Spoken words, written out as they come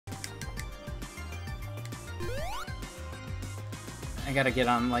I gotta get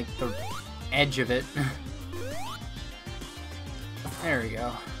on, like, the edge of it. There we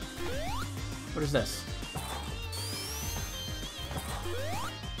go. What is this?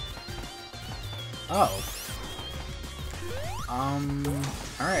 Oh.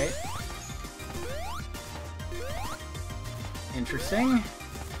 Alright. Interesting.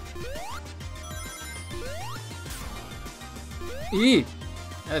 Eee!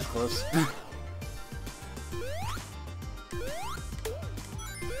 That's close.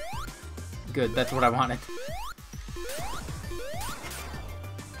 Good, that's what I wanted.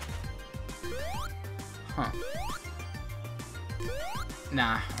 Huh.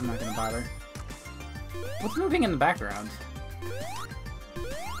 Nah, I'm not gonna bother. What's moving in the background?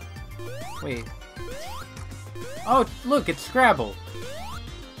 Wait. Oh, look, it's Scrabble.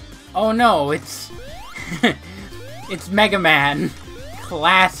 Oh no, it's... it's Mega Man.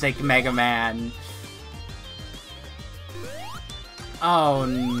 Classic Mega Man. Oh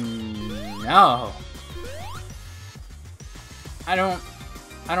no. I don't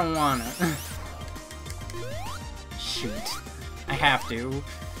wanna. Shoot. I have to.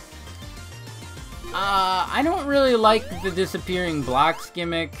 I don't really like the disappearing blocks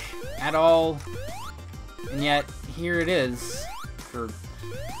gimmick at all. And yet, here it is. For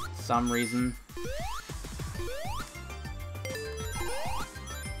some reason.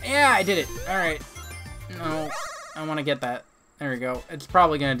 Yeah, I did it! Alright. No, I want to get that. There we go. It's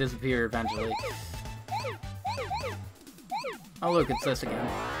probably gonna disappear eventually. Oh look, it's this again.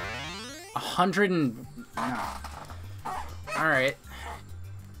 100 and... Alright.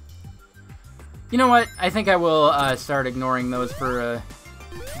 You know what? I think I will start ignoring those for a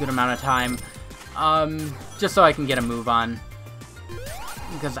good amount of time. Just so I can get a move on.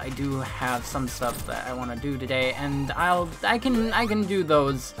 Because I do have some stuff that I want to do today, and I can do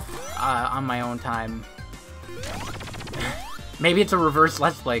those on my own time. Maybe it's a reverse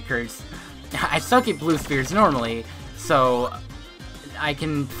Let's Play curse. I suck at blue spheres normally, so I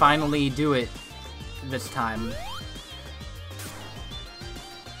can finally do it this time.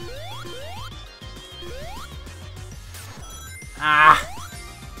 Ah!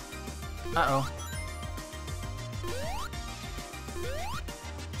 Uh-oh.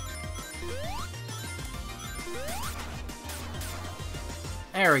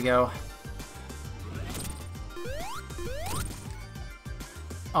 There we go.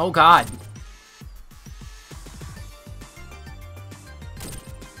 Oh god.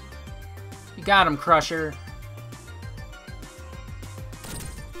 You got him, Crusher.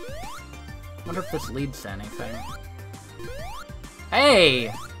 Wonder if this leads to anything.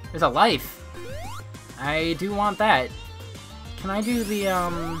 Hey! There's a life! I do want that. Can I do the,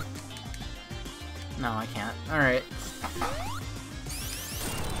 No, I can't. Alright.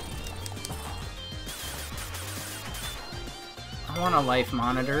 I want a life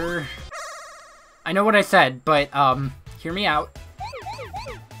monitor. I know what I said, but, hear me out.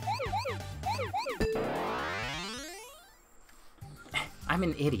 I'm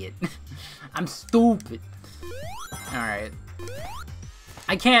an idiot. I'm stupid. Alright.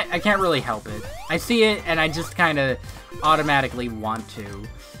 I can't really help it. I see it, and I just kinda automatically want to.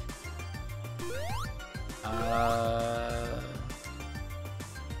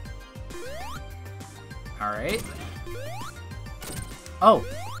 Alright. Oh!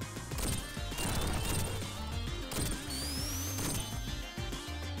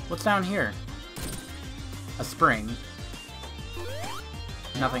 What's down here? A spring.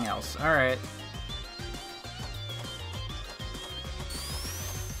 Nothing else. Alright.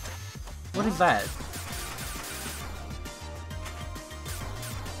 What is that?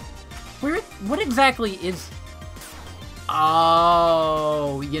 What exactly is...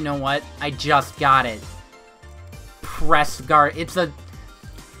 Oh, you know what? I just got it. Press guard. It's a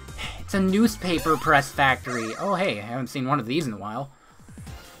newspaper press factory. Oh, hey, I haven't seen one of these in a while.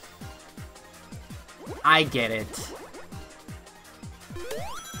 I get it.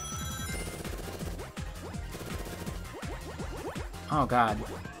 Oh, God.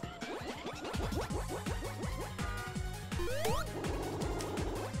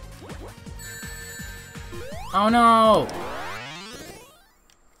 Oh, no!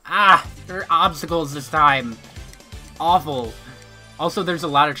 Ah! There are obstacles this time. Awful. Also, there's a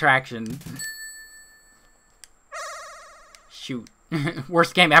lot of traction. Shoot.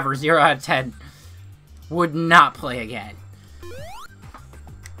 Worst game ever. 0 out of 10. Would not play again.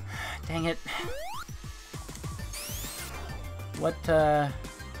 Dang it. What, Huh.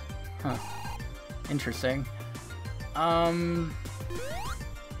 Interesting.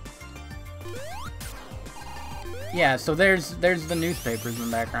 Yeah, so there's the newspapers in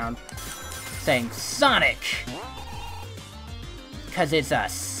the background saying Sonic! 'Cause it's a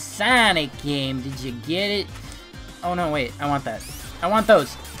Sonic game. Did you get it? Oh no, wait. I want that. I want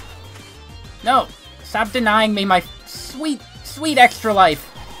those. No! Stop denying me my sweet, sweet extra life.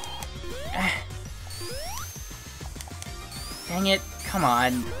 Dang it. Come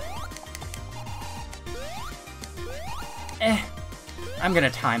on. I'm gonna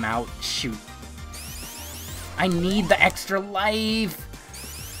time out. Shoot. I need the extra life.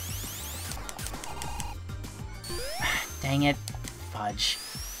 Dang it. Fudge.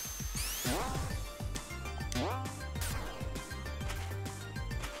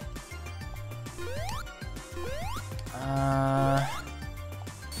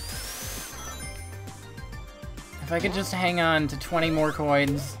 If I could just hang on to 20 more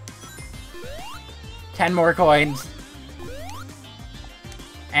coins. 10 more coins.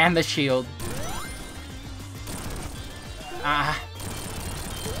 And the shield.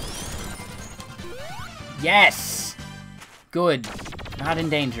 Yes! Good. Not in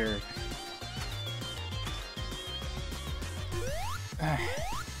danger.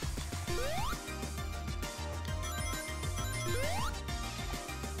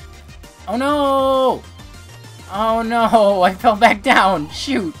 Oh no! Oh no! I fell back down!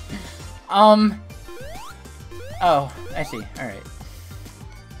 Shoot! Oh, I see. Alright.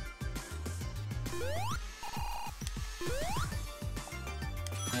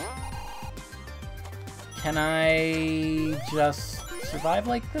 Can I just survive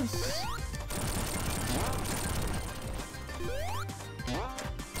like this?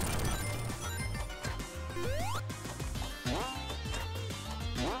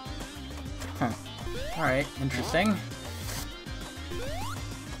 Huh. Alright, interesting.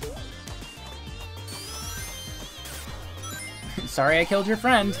 Sorry I killed your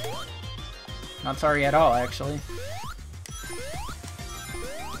friend. Not sorry at all, actually.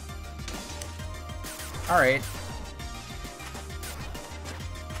 Alright.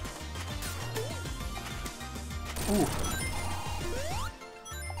 Ooh.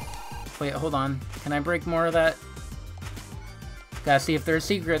 Wait, hold on. Can I break more of that? Gotta see if there's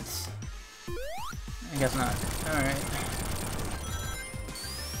secrets. I guess not. Alright.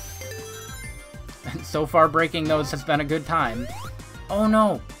 So far, breaking those has been a good time. Oh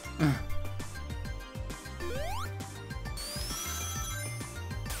no!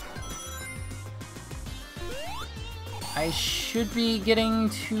 I should be getting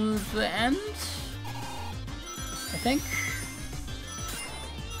to the end, I think.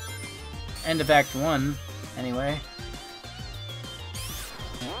 End of Act 1, anyway.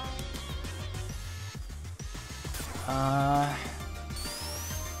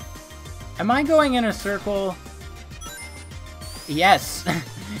 Am I going in a circle? Yes.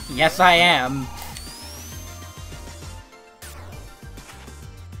 Yes, I am.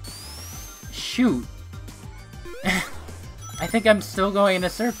 Shoot. I think I'm still going in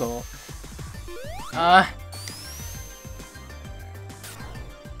a circle.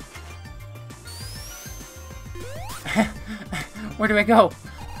 Where do I go?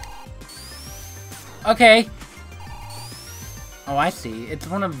 Okay. Oh, I see. It's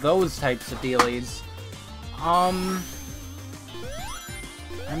one of those types of dealies. I'm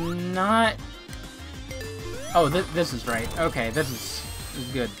not... Oh, this is right. Okay, this is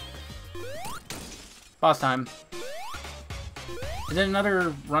good. Boss time. Is it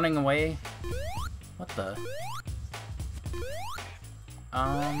another running away? What the?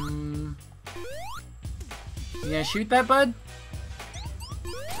 You gonna shoot that, bud?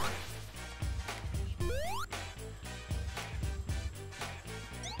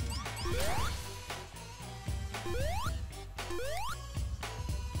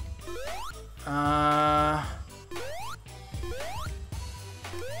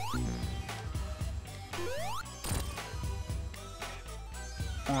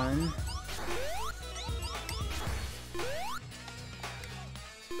 One.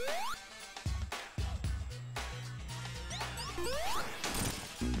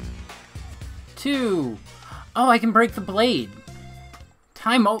 Two. Oh, I can break the blade.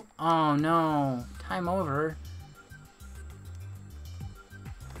 Oh no. Time over.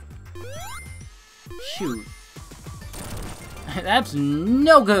 Shoot. That's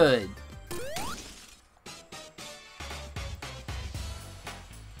no good.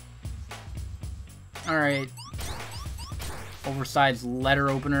 Alright. Oversized letter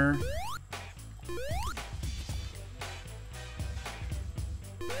opener.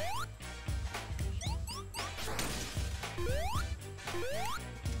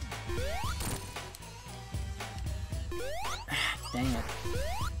 Dang it.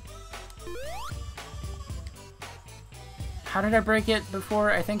 How did I break it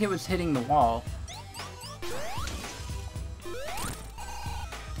before? I think it was hitting the wall.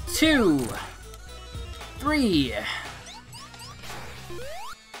 2, 3.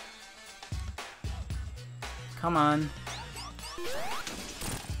 Come on.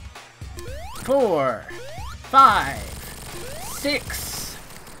 4, 5, 6.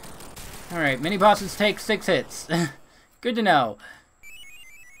 Alright, mini bosses take 6 hits. Good to know.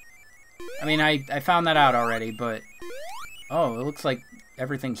 I mean, I found that out already, but... Oh, it looks like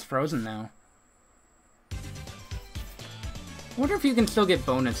everything's frozen now. I wonder if you can still get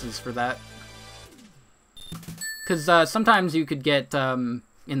bonuses for that. Because sometimes you could get,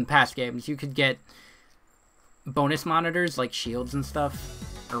 in past games, you could get bonus monitors, like shields and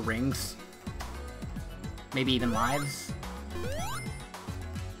stuff, or rings. Maybe even lives.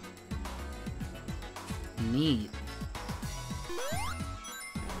 Neat.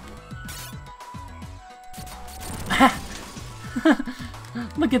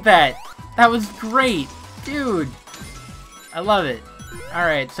 Look at that! That was great! Dude! I love it.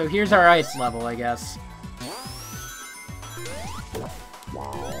 Alright, so here's our ice level, I guess.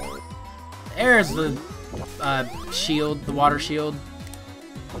 There's the shield, the water shield.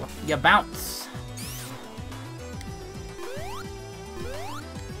 You bounce.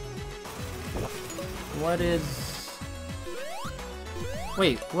 What is...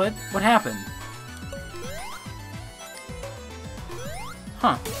 Wait, what happened?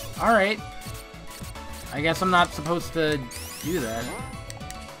 Huh. Alright. I guess I'm not supposed to do that.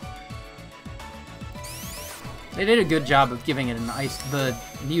 They did a good job of giving it an ice, the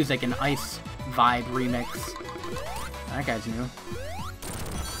music an ice vibe remix. That guy's new.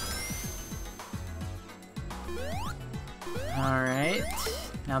 Alright.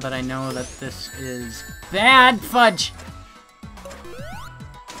 Now that I know that this is bad fudge!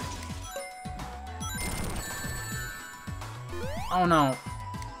 Oh no.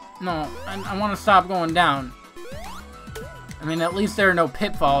 No, I want to stop going down. I mean, at least there are no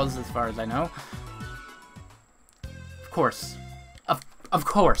pitfalls as far as I know. Of course. Of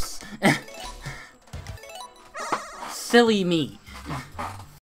course. Silly me.